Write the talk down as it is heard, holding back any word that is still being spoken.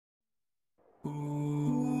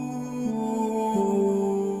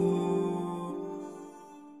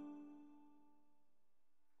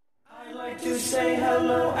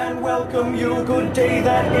welcome you, good day,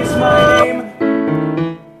 that is my name.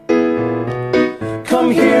 Come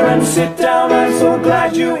here and sit down, I'm so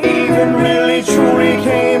glad you even really truly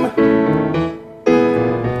came. We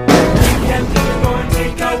can go and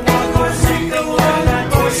take a walk or sing a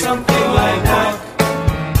walk or something like that.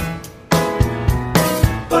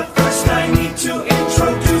 But first I need to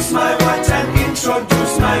introduce my what and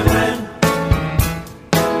introduce my when.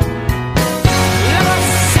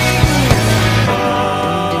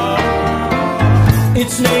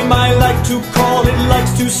 Its name I like to call, it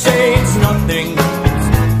likes to say it's nothing.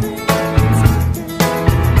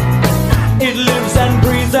 It lives and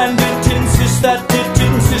breathes and it insists that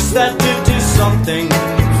it is something.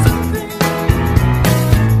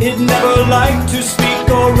 It never liked to speak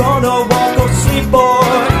or run or walk or sleep or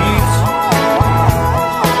eat.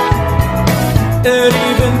 It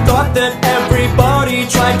even thought that everybody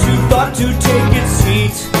tried to take its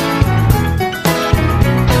seat.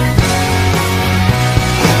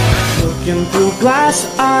 Looking through glass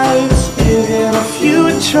eyes, giving a few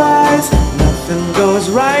tries, nothing goes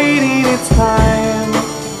right in its time.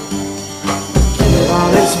 Give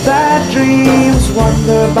all its bad dreams,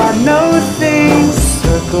 wonder about no things,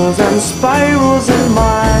 circles and spirals in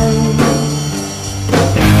mind.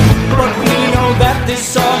 But we know that this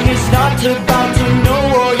song is not about to know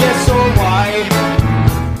or yes or why.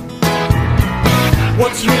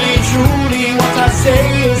 What's really truly what I say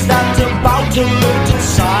is not about to look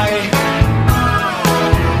aside.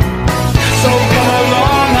 So come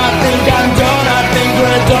along, I think I'm done, I think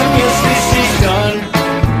we're done, yes this is done.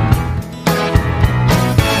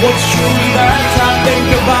 What's truly that I think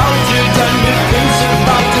about it and the things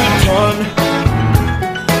about to turn.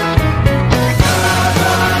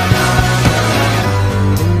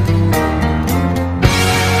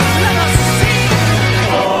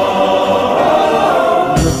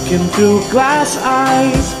 Looking through glass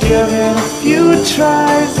eyes, giving a few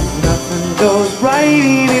tries, nothing goes right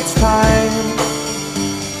in its time.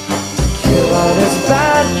 Kill all its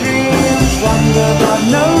bad dreams, wonder about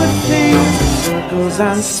no things, circles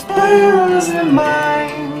and spirals in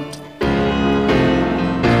mind.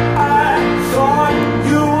 I thought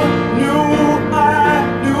you knew I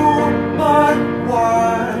knew, but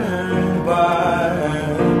one by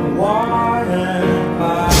one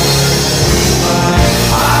by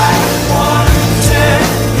I wanted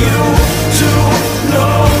you to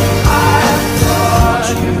know. I thought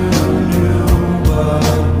you knew, but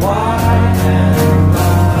why and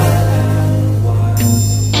why?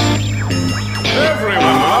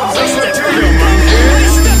 Everyone loves us material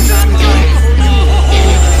monkeys.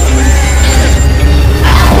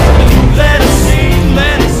 Let us sing,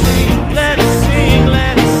 let us sing, let us sing, let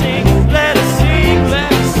us sing, let us sing,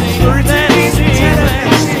 let us sing, let us sing, let us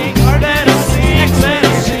sing, let us sing, let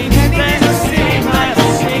us sing, let us sing, let us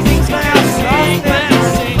sing, let us sing, let us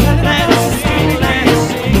sing, let us sing, let us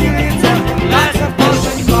sing, lots of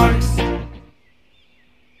potion marks.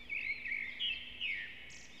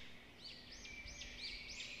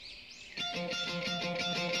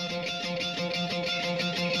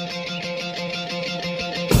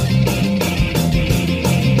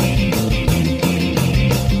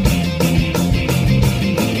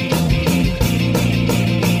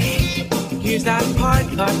 Here's that part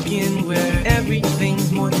again where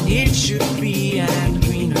everything's more than it should be, and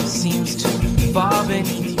greener seems to fall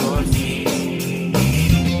beneath your feet.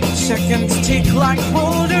 Seconds tick like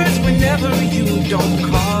boulders whenever you don't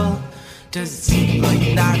call. Does it seem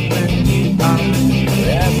like that when you are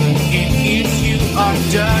wherever it is you are?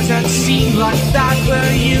 Does it seem like that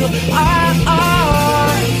where you are?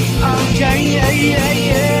 Oh, yeah, yeah, yeah,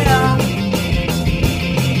 yeah.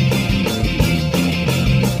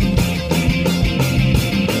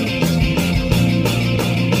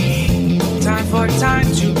 Time for time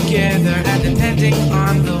together, and depending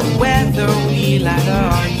on the weather, we'll either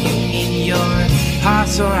argue in your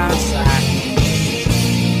house or outside.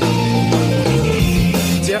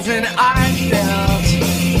 Different I felt,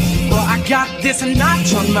 well I got this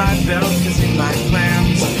notch on my belt, cause in my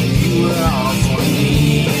plans you were all for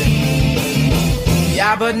me.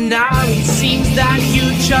 Yeah, but now it seems that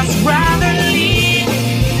you just rather leave.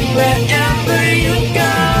 Wherever you go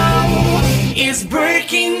is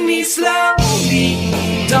breaking me slowly.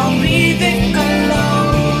 Don't leave it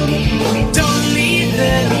alone. Don't leave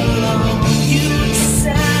it alone. You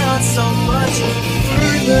sound so much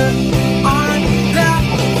further on that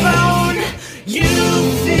phone. You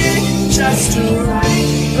fit just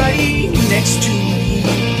right next to me.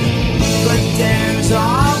 But there's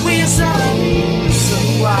always a so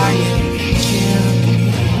quiet.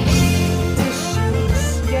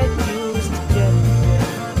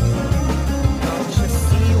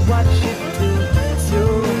 Watch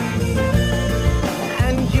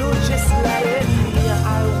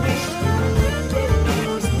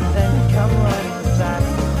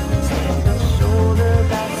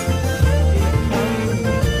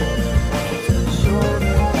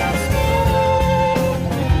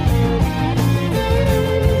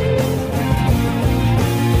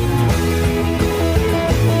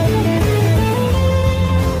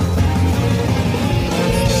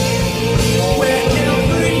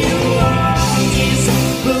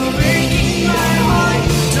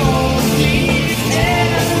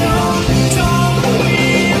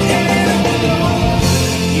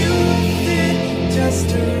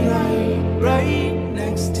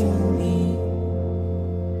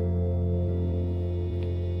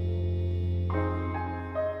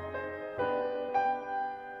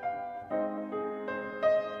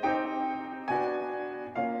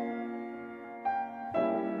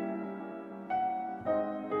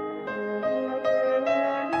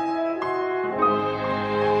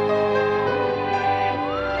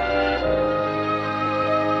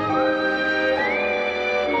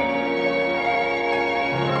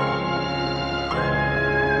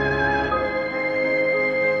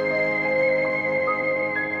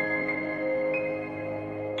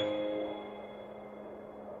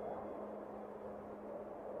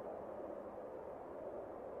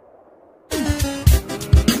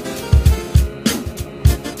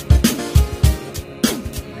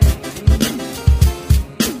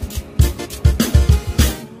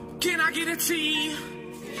get a T.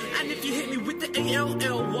 And if you hit me with the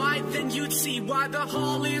A-L-L-Y, then you'd see why the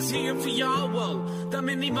hall is here for y'all. Whoa, the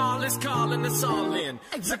mini mall is calling us all in.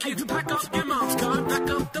 So kids, pack up your mom's car, back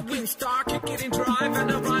up the Windstar, kick it in drive,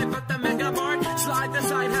 and arrive at the Mega Mart. Slide the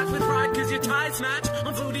side hat with pride, cause your ties match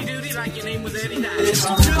on Foodie Duty like your name was Eddie Nash. It's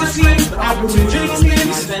all to the scene, but I will do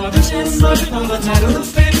dreams. Spend the chance mushing on the title of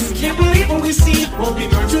fame. Can't believe what we see, won't be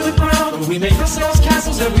burned to the ground. But we make ourselves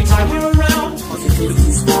castles every time we're around.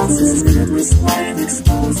 Responses in respite,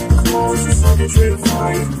 exposing causes of the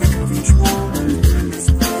terrified. Think of each moment in this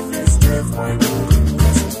darkness, death by broken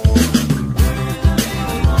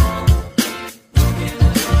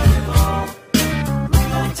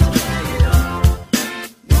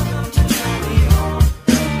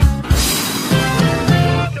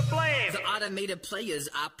Automated players,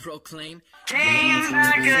 I proclaim, Came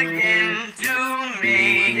back again to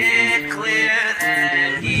make it clear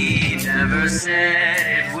that he never said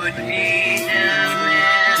it would be him.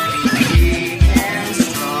 And weak and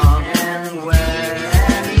strong and well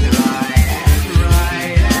and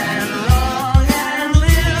right and wrong and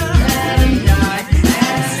live and die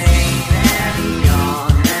and sane and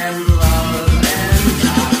young and love and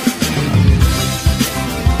die.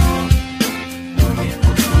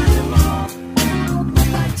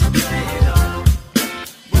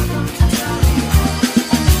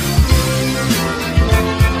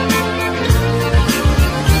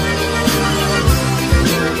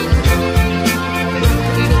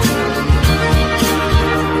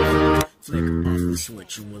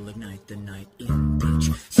 switch will ignite the night in beach.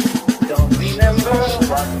 Don't remember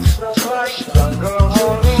what it smells like. Young girl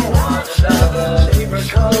holding one another. Favorite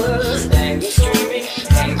colors, tango streaming,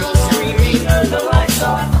 tango screaming, and the lights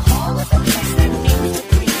off.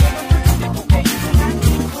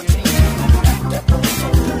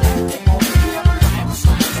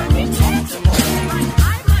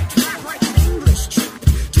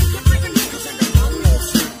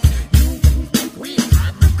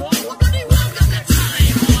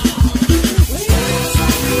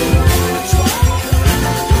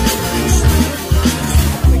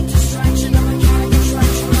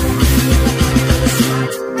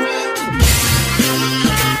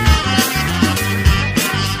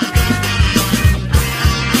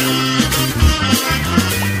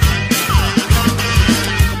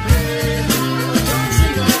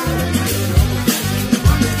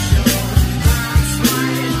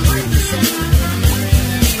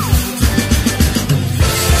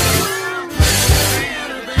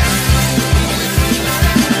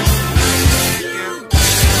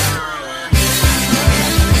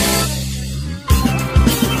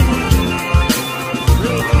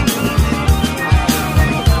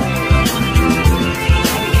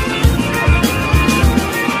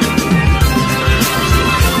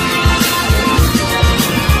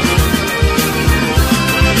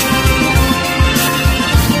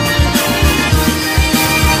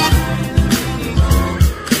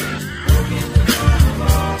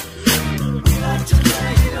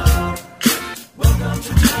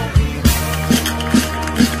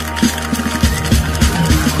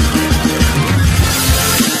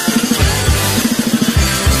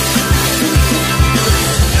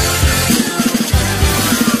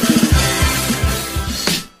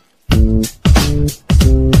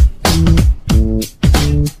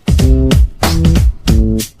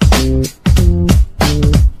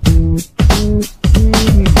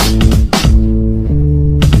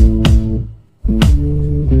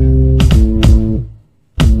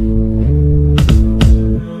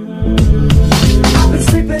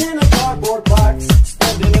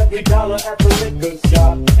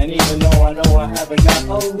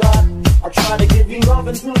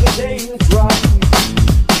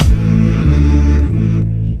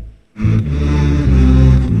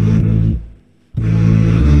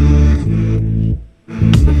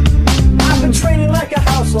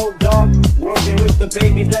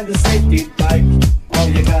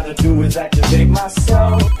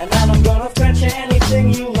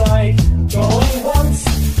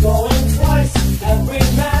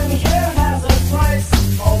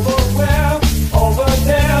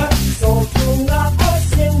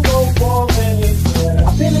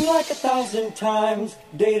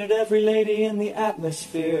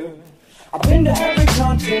 I've been to every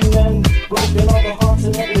continent, broken all the hearts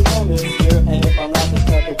in every hemisphere. And if I'm not the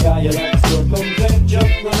perfect guy, you'll have to circumvent.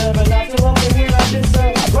 Just remember not to love me when I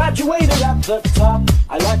deserve. I graduated at the top.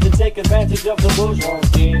 I like to take advantage of the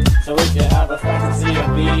bourgeoisie. So if you have a fantasy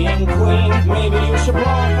of being queen, maybe you should blow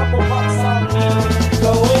a couple bucks on me.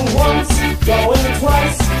 Going once, going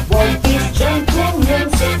twice, won't these gentlemen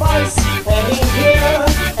suffice? Ain't here,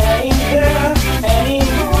 ain't there, any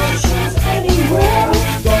emotions?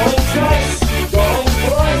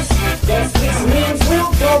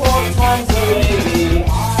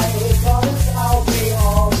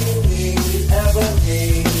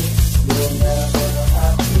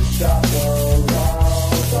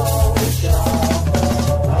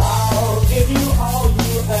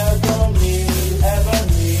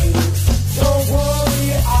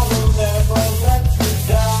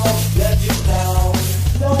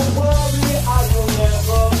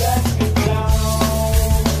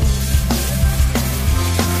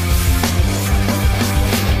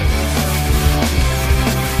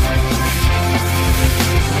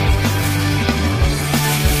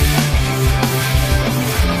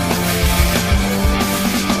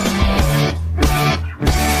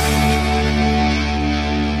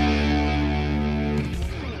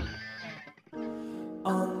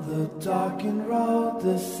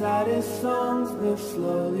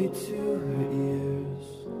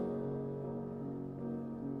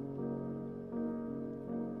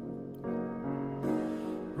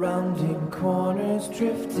 Rounding corners,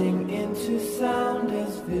 drifting into sound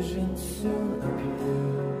as visions soon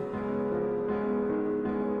appear.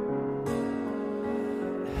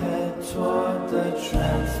 Head toward the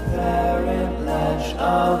transparent ledge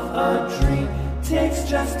of a dream. Takes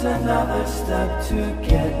just another step to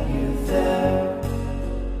get you there.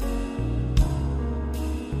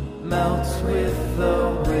 Melts with the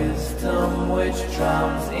wisdom which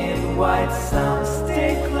drowns in white sound.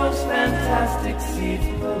 Stay close, fantastic seeds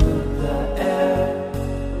pollute the air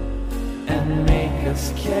and make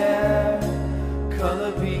us care.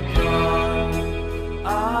 Color Begone.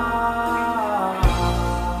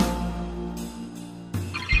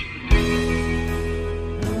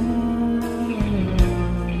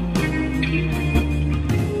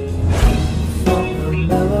 From the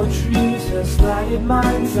mellow trees her slighted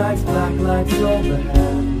mind sights black lights overhead.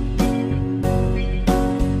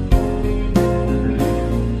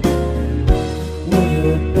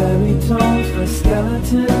 Withered berry tones for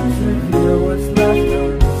skeletons reveal what's left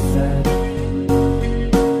unsaid.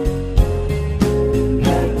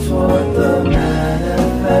 Head toward the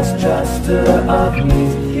manifest juster of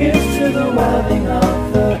needs. Here's to the webbing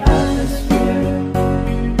of the atmosphere.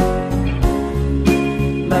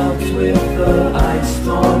 Melts with the ice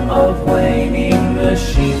storm of waning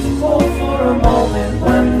machines. Hold for a moment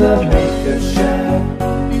when the makers share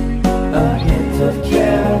a hint of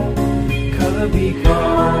care. Color Begone.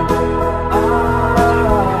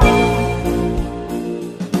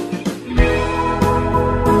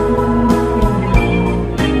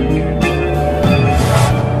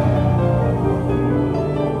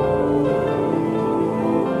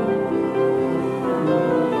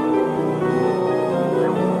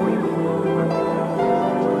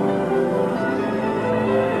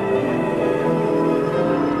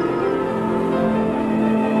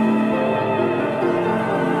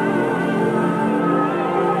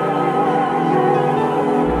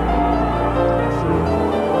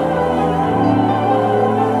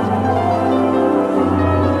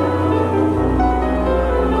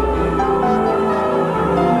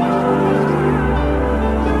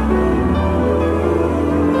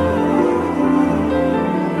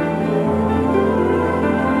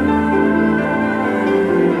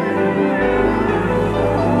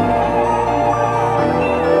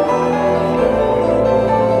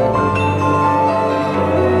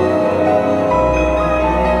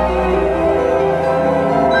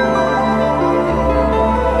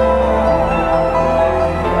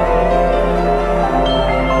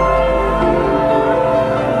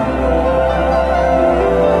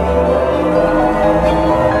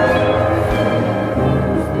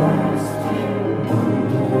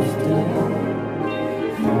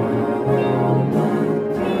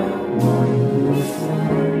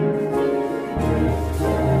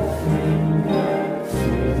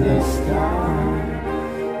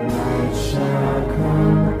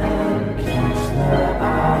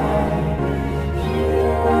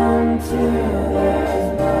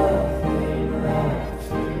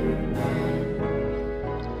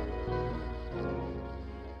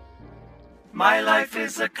 My life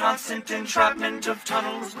is a constant entrapment of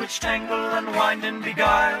tunnels which tangle and wind and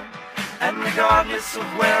beguile. And regardless of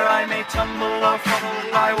where I may tumble or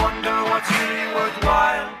funnel, I wonder what's really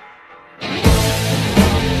worthwhile.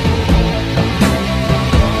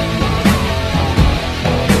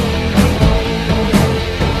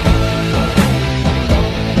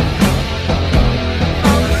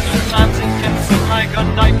 Sometimes it can seem like a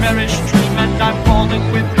nightmarish dream and I'm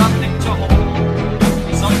falling with nothing to hold.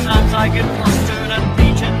 Sometimes I get flustered and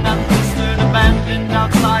beaten and blistered, abandoned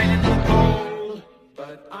outside in the cold.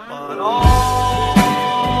 But all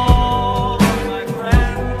of my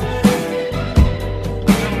friends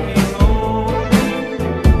let me go.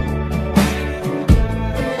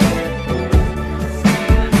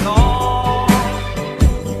 And all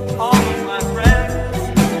of my friends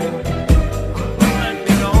let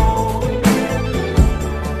me know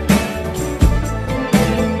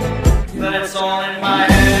that it's all in my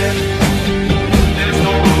head. There's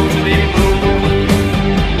no room to be moved.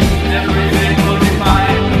 Everything will be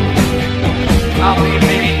fine. I'll be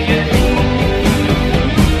making it.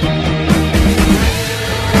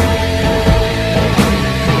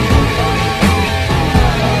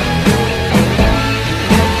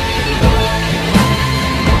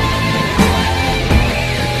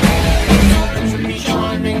 To be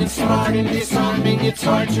charming and smart and disarming, it's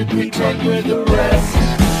hard to pretend we're the rest.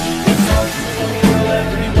 It's hard to fulfill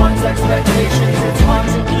everyone's expectations. It's hard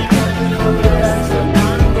to keep up with the rest. I'm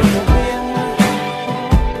gonna win.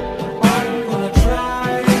 I'm gonna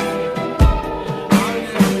try. I'll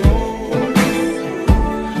never lose.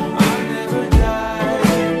 I'll never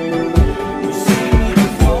die.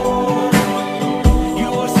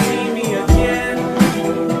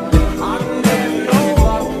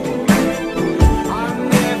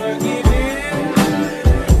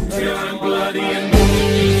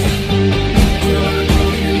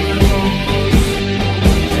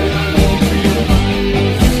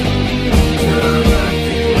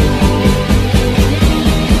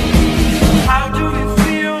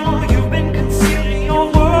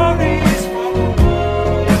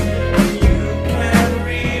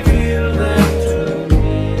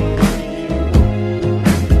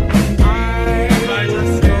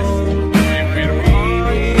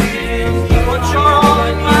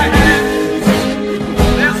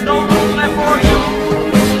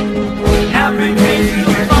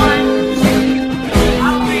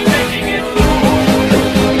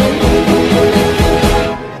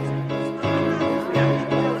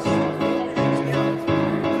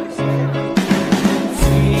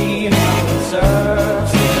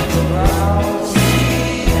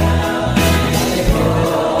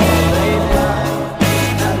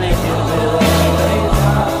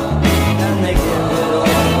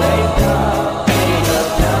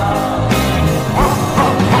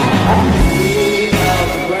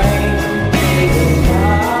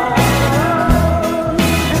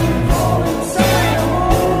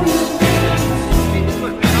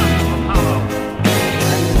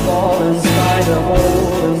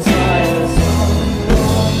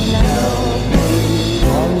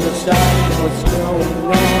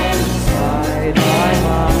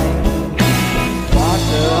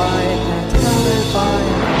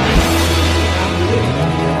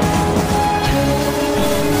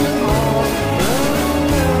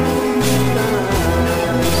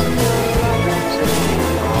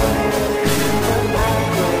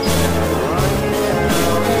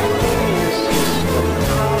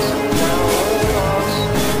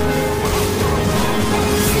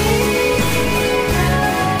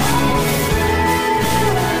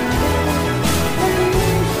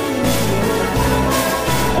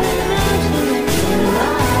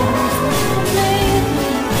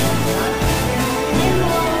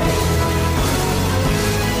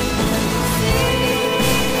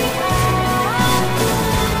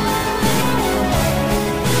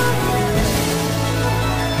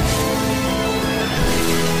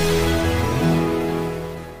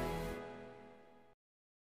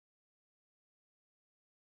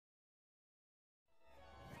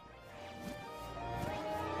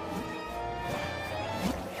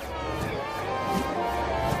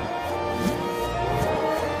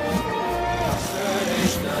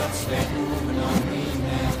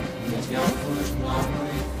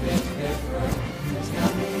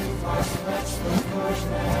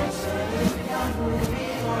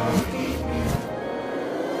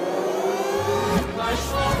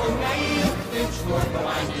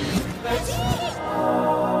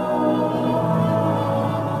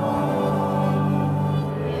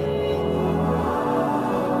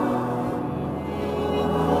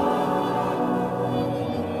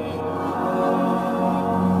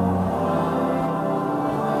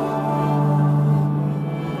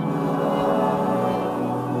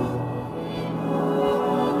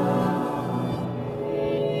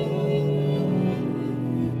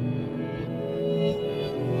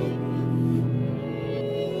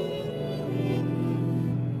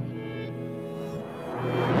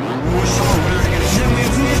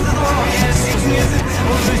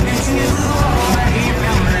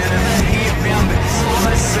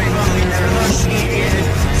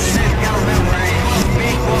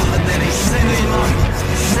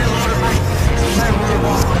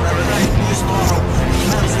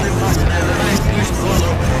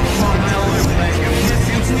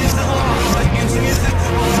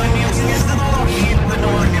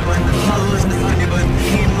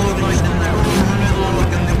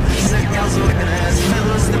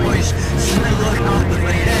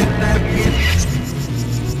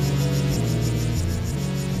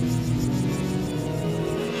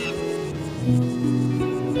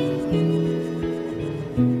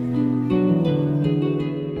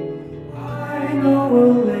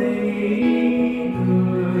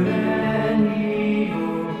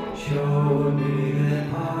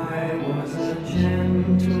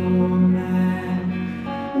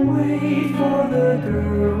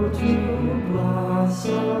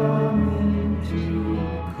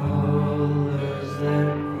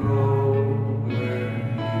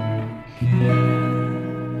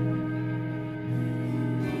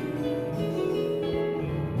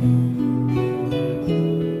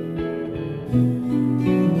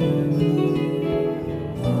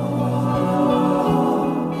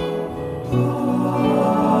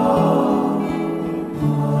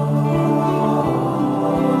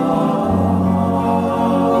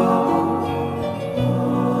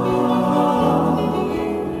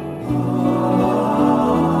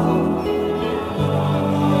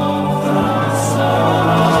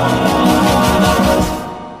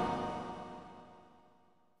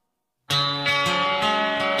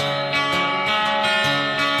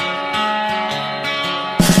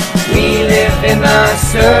 In the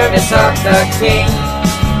service of the King,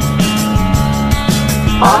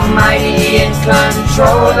 Almighty in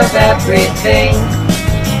control of everything.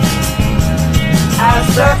 As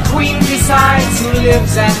the Queen decides who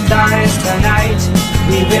lives and dies tonight,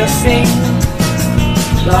 we will sing.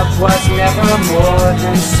 Love was never more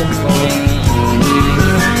than simple.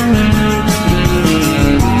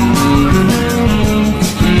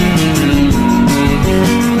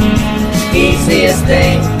 Easiest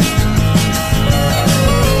thing.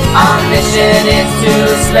 Our mission is to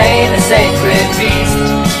slay the sacred beast,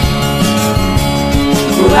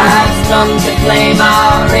 who has come to claim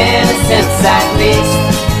our innocence at least.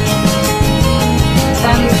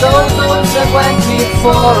 And though those that went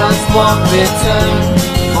before us won't return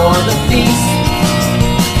for the feast,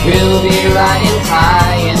 we'll be riding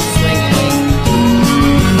high and swinging.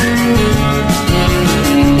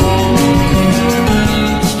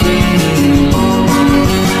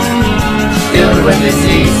 Filled with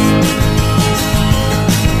disease.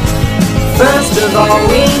 First of all,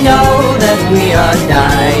 we know that we are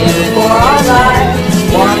dying for our life,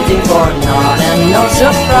 wanting for naught and no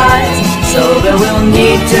surprise. So there will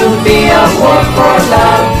need to be a war for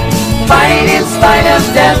love, fight in spite of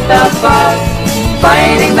death above,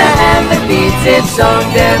 fighting the hand that beats its own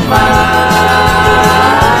demise.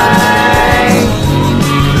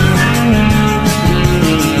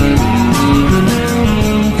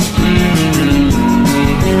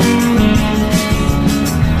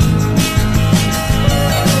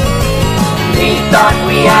 Thought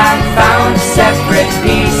we had found separate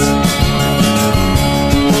peace,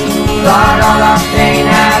 thought all our pain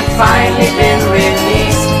had finally been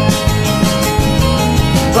released.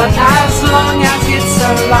 But as long as it's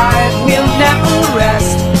alive, we'll never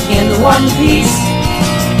rest in one piece.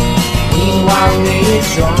 Meanwhile we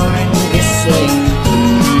join the swing.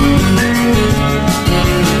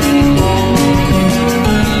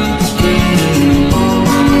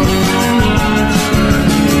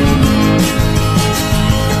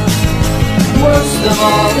 Worst of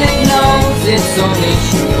all, it knows its only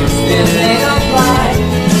truth living of life,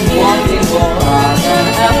 wanting for other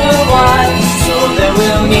otherwise. So there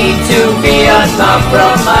will need to be a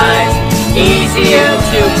compromise, easier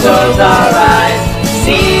to close our eyes,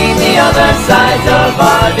 seeing the other sides of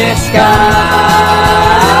our disguise.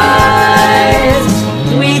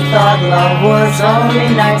 sorry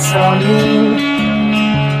night saw me.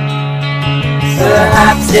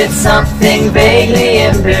 Perhaps it's something vaguely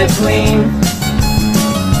in between.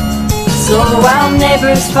 So while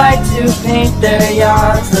neighbors fight to paint their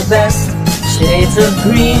yards the best shades of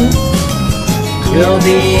green, you'll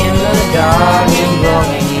be in the garden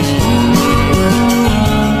growing.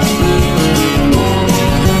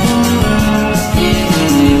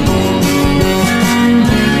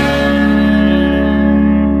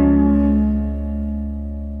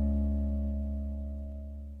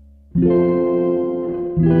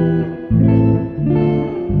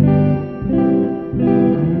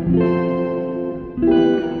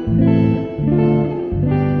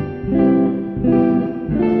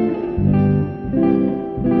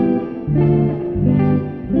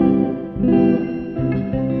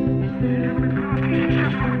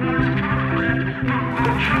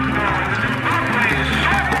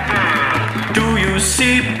 Do you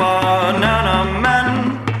see Banana Man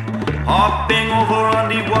hopping over on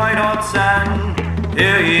the white hot sand?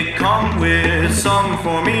 Here he come with some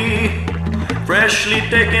for me, freshly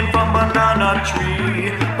taken from banana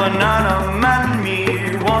tree. Banana Man, me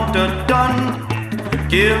want it done.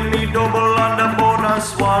 Give me double on the bonus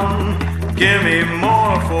one. Give me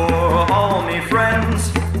more for all me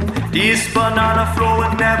friends. This banana flow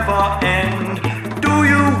will never end. Do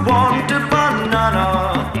you want a banana?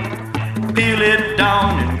 Peel it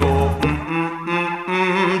down and go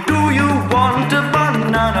Do you want a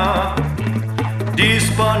banana? This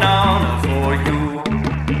banana for you.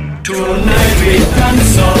 Tonight we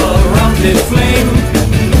dance around the flame,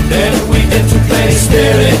 then we get to play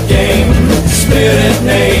spirit game. Spirit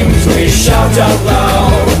names we shout out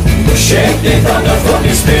loud. Shake the thunder from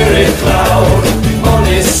the spirit cloud. All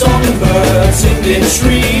the songbirds in the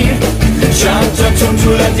tree chant a tune to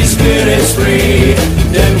let the spirits free.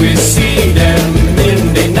 Then we see them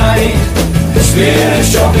in the night, the spirits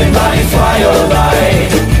shopping by firelight.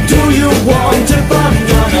 Do you want a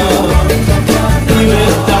banana? Peel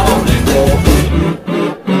it down and go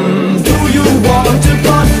Do you want a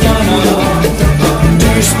banana?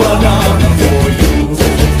 This banana for you.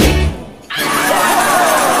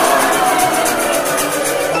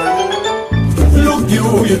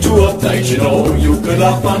 You're too uptight, you know. You could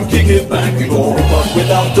laugh and kick it back and go, but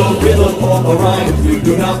without a rhythm or a rhyme, you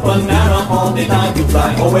do not banana all the night. You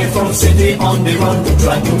fly away from city on the run,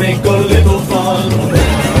 trying to make a little fun.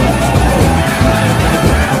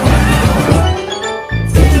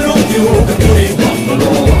 Look, you can do it from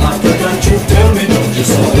below. After that you tell me, don't you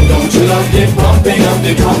so? Don't you love the pumping of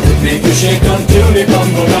the drum? Make you shake until the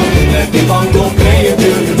bongo down. Let the bongo play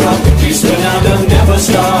until you drop. This banana never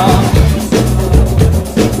stop.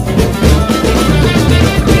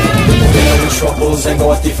 Troubles and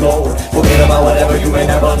go at the flow. Forget about whatever you may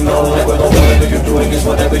never know. Like whatever you're doing is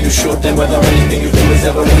whatever you should. And whether anything you do is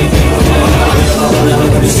ever anything you do.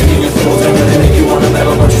 Everybody's singing your throat. They're gonna make you wanna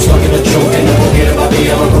metal, but you're stuck in a choke. And don't forget about the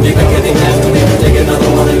yellow. Don't even get in hand. Don't even take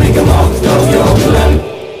another one and make a mock of your plan.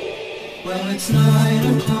 Well, it's 9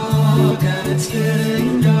 o'clock and it's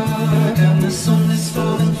getting dark, and the sun is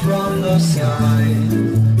falling from the sky.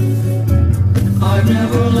 I've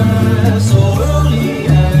never left so early,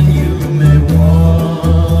 and you may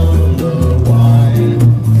wonder why.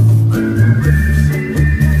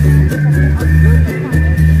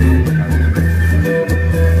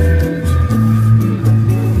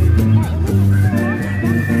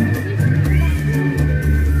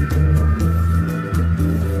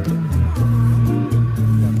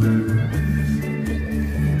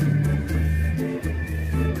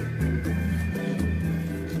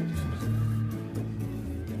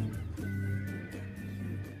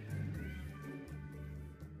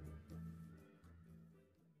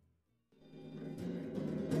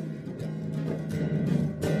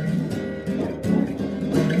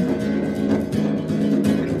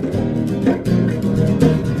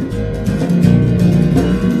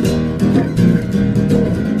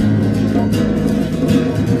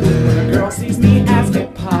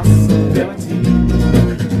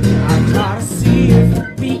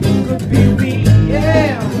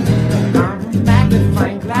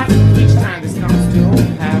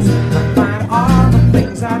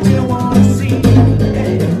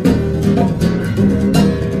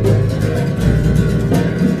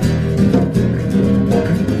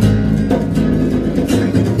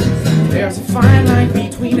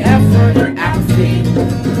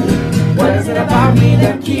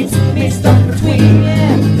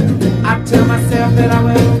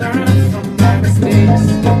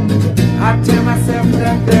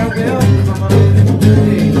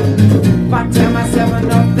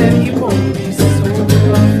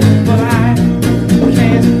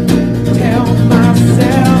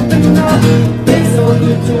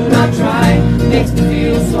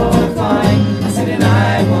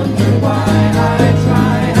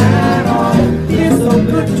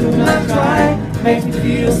 do not cry, makes me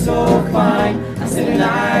feel so fine. I said and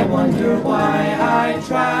I wonder why I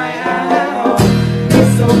try at all.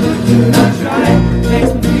 It's so good to not try,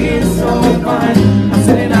 makes me feel so fine. I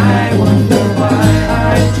said and I wonder why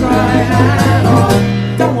I try at all.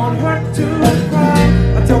 Don't want her to cry,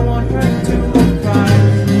 I don't want her to cry.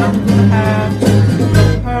 I'm gonna have to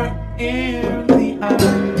look her in the eye.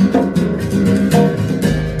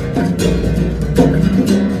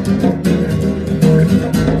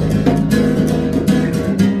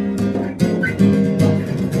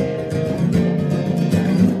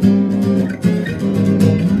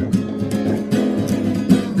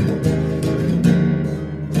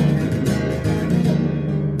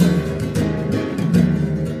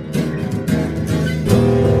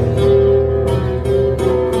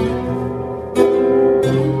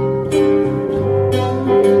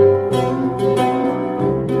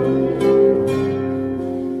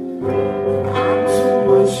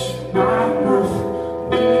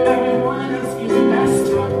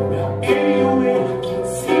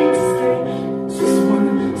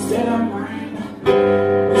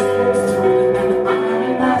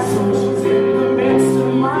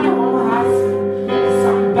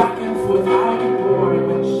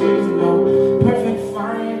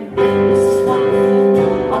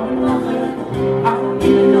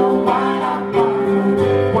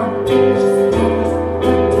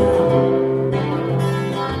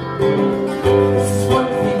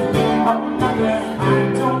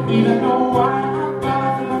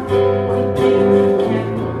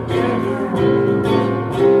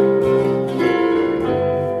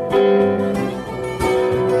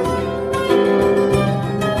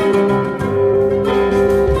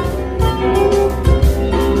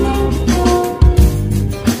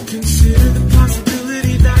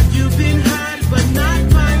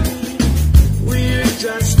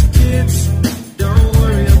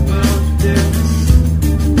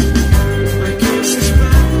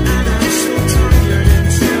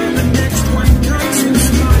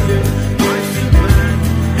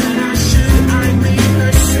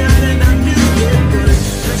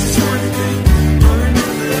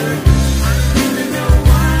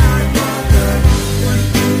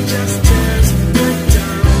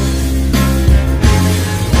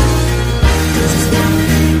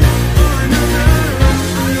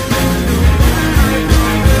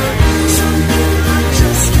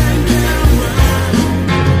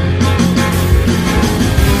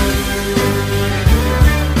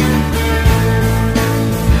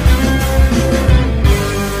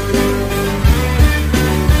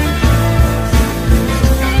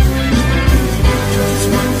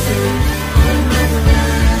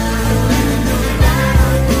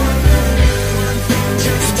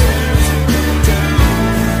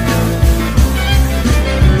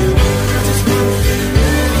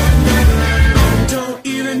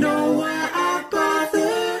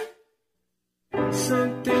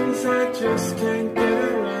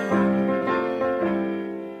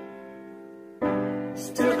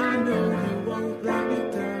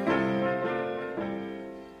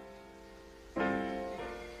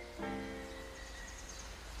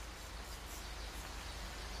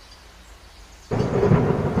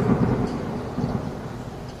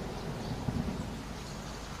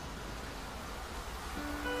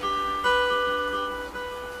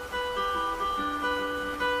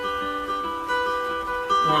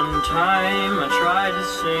 One time I tried to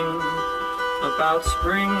sing about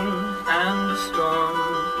spring and a storm,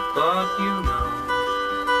 but you know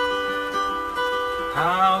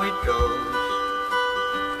how it goes.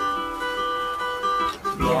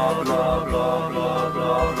 Blah, blah, blah, blah,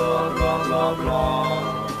 blah, blah, blah, blah, blah.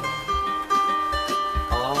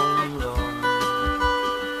 All alone.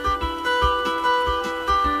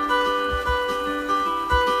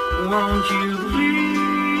 Won't you please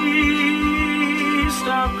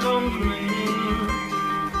stop complaining?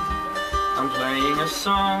 I'm playing a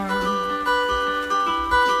song.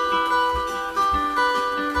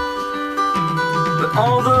 But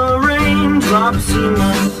all the raindrops seem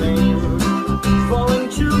the same, falling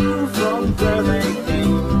too from where they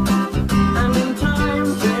came, and in time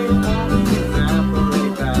they all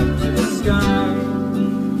evaporate back to the sky.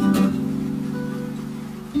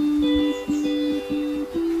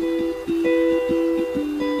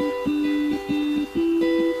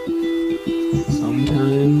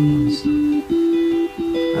 Sometimes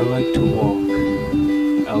I like to walk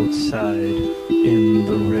outside in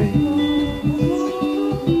the rain.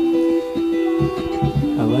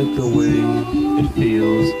 I like the way it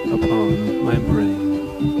feels upon my brain.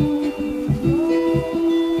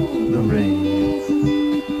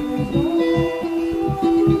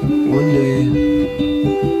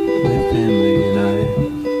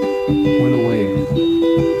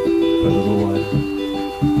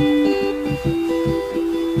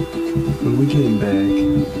 came back.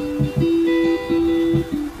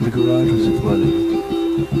 The garage was flooded.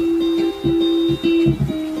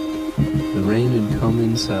 The rain had come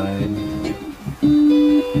inside.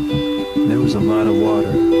 There was a lot of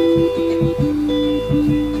water.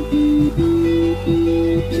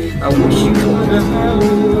 I wish you could have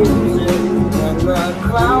believed it when the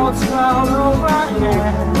clouds cloud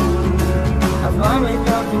overhead. I finally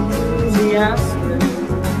felt enthusiastic.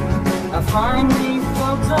 I finally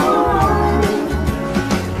felt alive.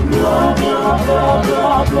 Blah, blah, blah,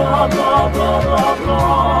 blah, blah, blah, blah, blah,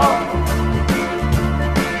 blah.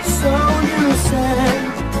 So you said,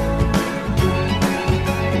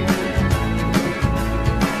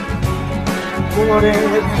 would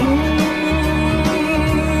it please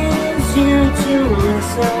you to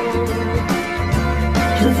listen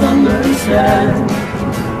to thunder's head?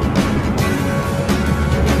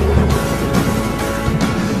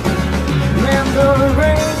 Man, the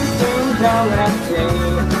rain came down that day,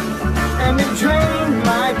 and it drained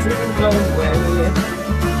my dreams away.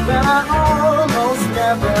 But I almost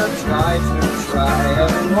never tried to try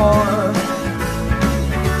anymore.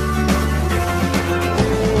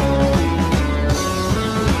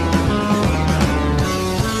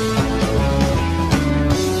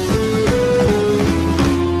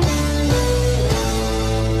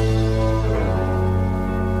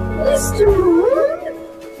 Mr. Moon?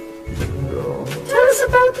 Tell us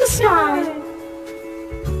about the sky.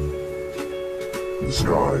 The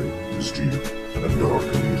sky is deep and dark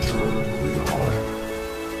and eternally high.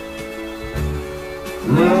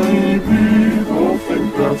 Many people think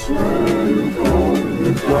that's where you're going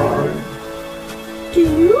to die. Do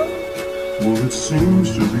you? Well, it seems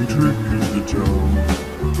to be tricky to tell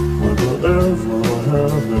whether ever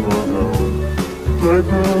heaven or hell. They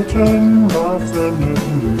pretend, my friend,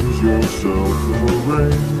 and lose yourself in the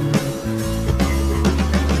rain.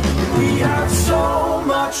 We have so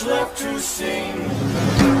much left to sing.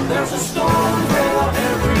 There's a storm for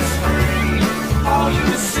every spring. All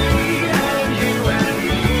you see and you and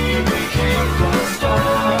me became the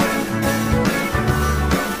storm.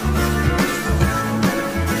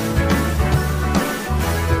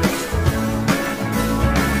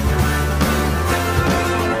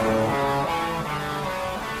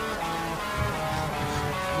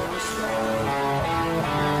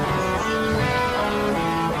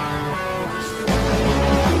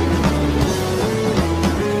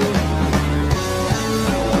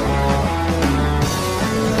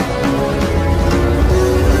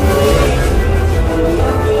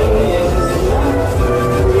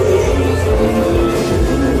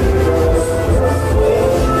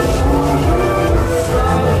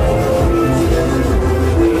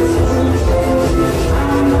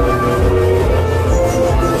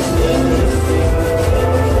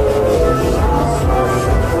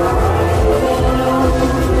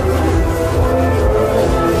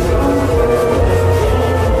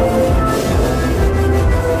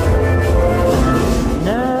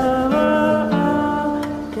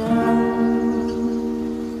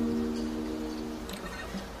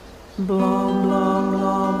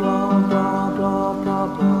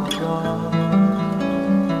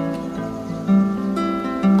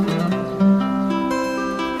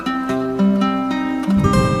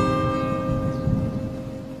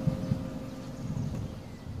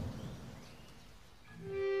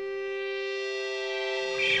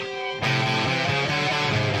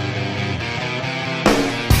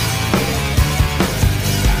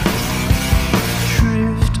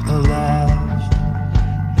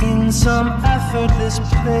 Some effortless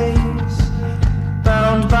place,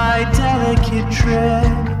 bound by delicate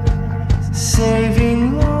tread,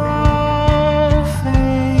 saving all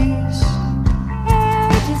face. Air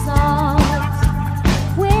dissolves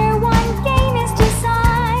where one game is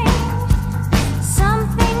designed.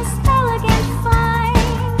 Something's elegant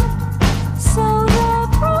fine, so the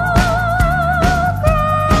program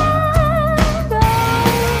goes.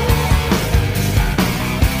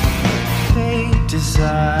 Fate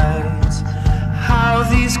decides how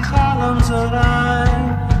these columns align,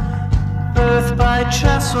 birth by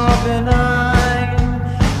chess or benign.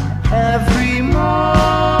 Every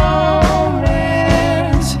moment,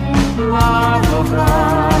 marble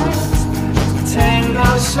glass,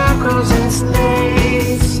 tango circles in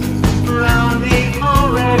space, round the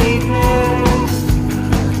already paved,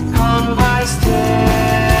 hung by staircase.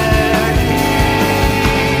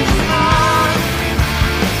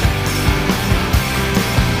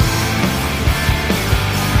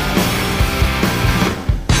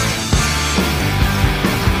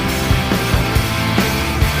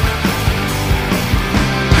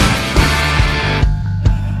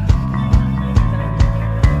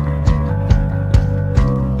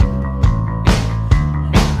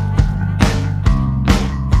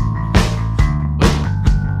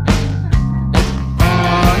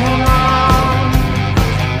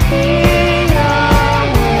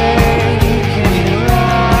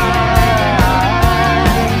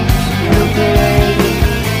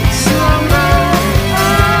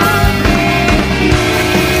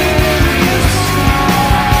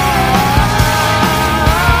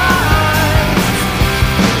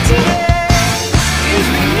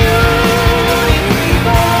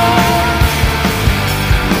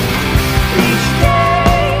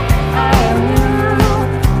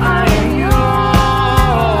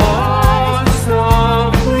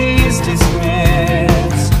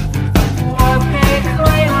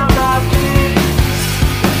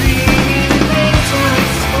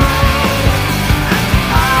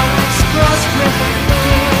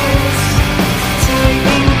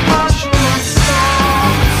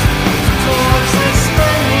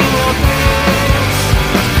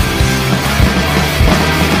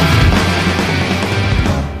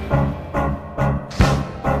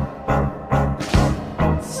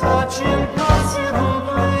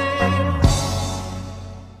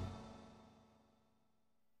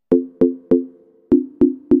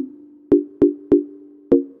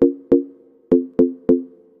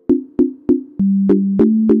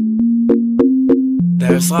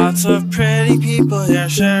 There's lots of pretty people here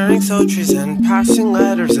sharing sultries and passing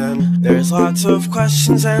letters, and there's lots of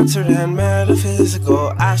questions answered and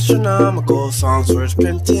metaphysical, astronomical songs, words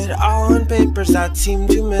printed all on papers that seem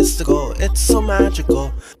too mystical. It's so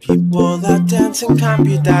magical. People that dance and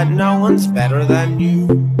compute that no one's better than you.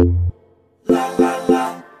 La la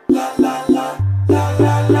la, la la la, la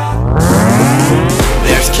la la.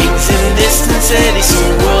 There's kings in distant cities who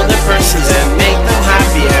rule their persons and make them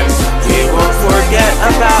happy, and we won't forget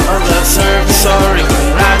about all the service or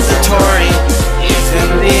congratulatory.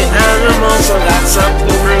 Even the animals all got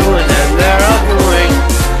something ruined and they're all going.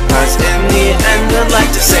 Cause in the end I'd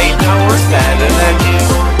like to say no one's better than you.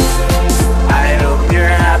 I hope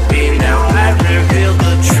you're happy now I've revealed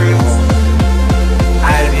the truth.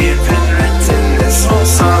 I've even written this whole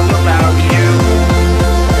song about you.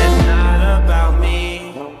 And not about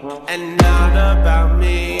me. And not about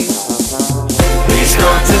me. Please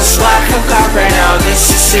don't dislike I'm caught right now,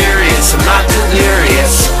 this is serious, I'm not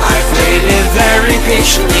delirious. I've waited very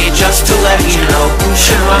patiently just to let you know who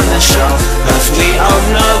should run the show. Cause we all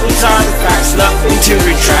know these are the facts, nothing to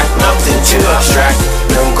retract, nothing to abstract.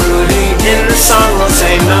 Including in the song we'll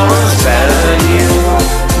say no one's better than you.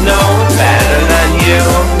 No one's better than you.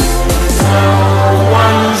 No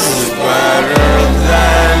one's better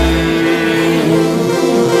than you.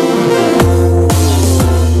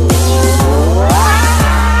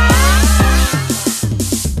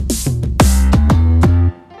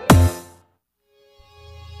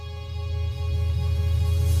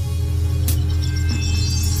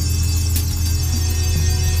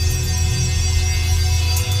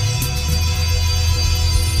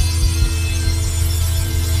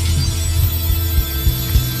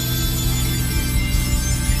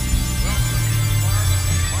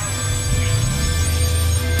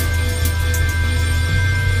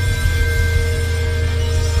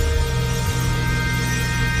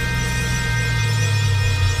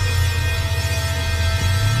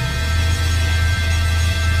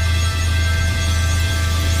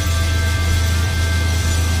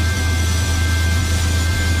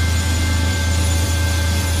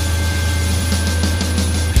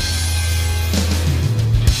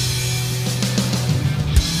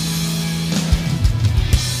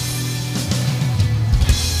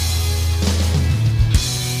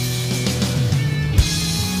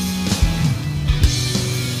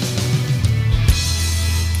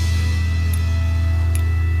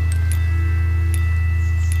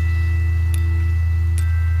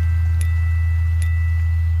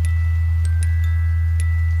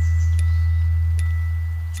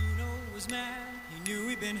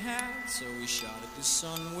 So he shot at the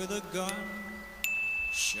sun with a gun.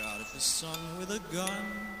 Shot at the sun with a gun.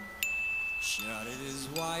 Shot at his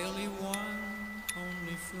wily one,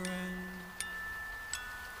 only friend.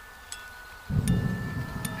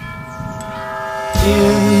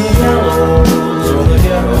 In the gallows or the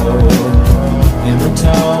ghetto, in the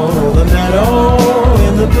town or the meadow,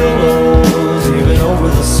 in the billows, even over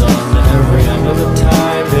the sun, every end of the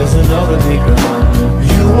tide there's another begun.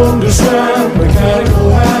 You understand mechanical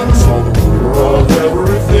hands, all the ruler of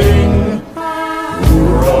everything.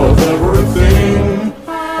 Ruler of everything.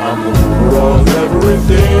 I'm the ruler of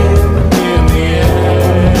everything in the end.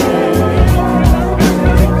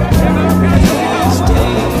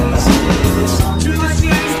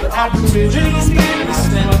 Opportunities made to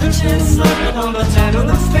spend the chance on the tan of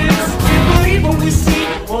the fence. Can't believe what we see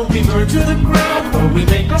won't be burned to the ground, but we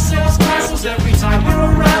make ourselves castles every time we're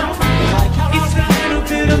around. It's a little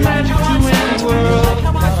bit of magic to end the world.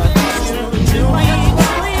 Till we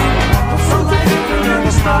something different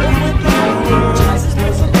never started with the world.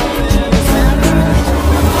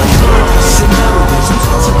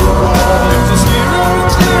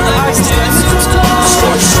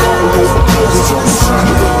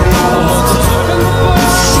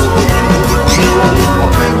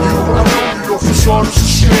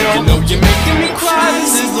 You know you're making me cry,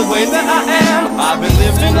 this is the way that I am. I've been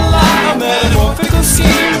living a lie, a metamorphical scene.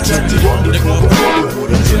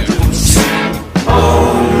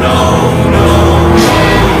 Oh no, no, no,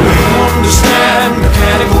 we don't understand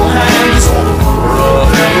mechanical hands. All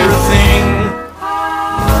of everything.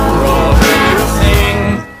 All of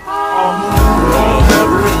everything. All of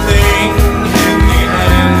everything in the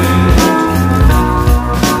end.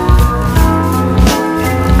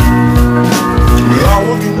 Without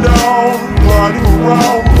looking down, gliding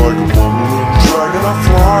around like a wandering dragon I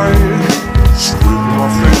fly, scraping my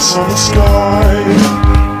face on the sky.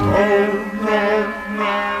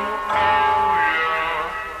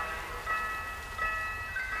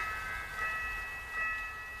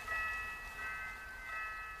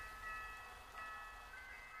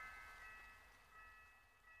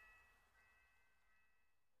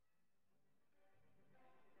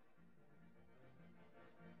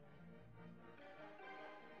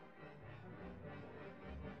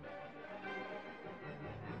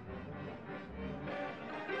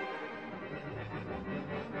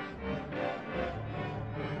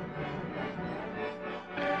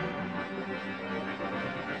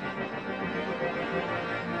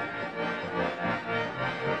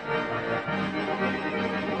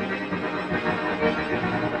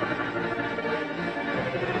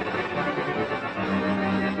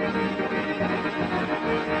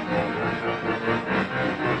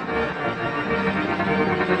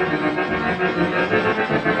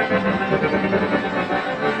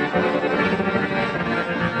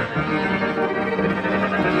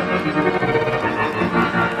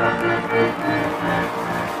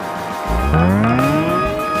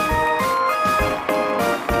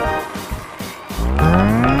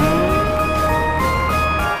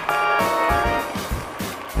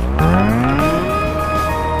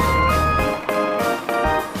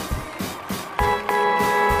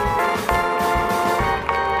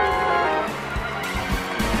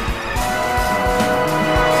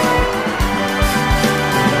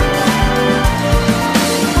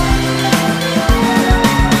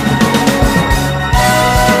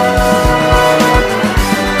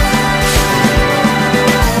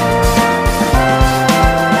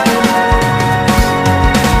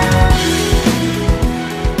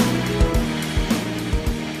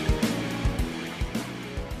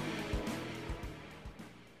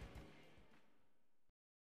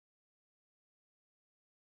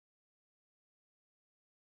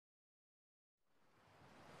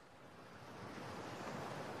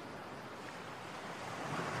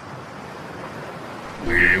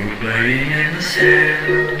 We were playing in the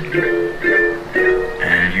sand,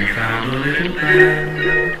 and you found a little band.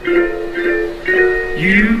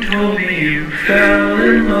 You told me you fell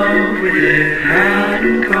in love with it,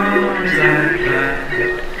 hadn't gone as I planned.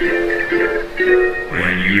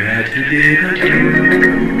 When you had to dig a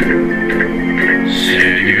tune,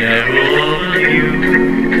 said you never loved you.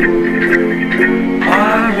 I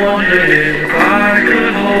wondered if I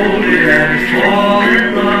could hold it and fall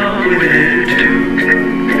in love with it too.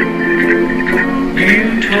 You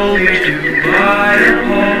told me to buy a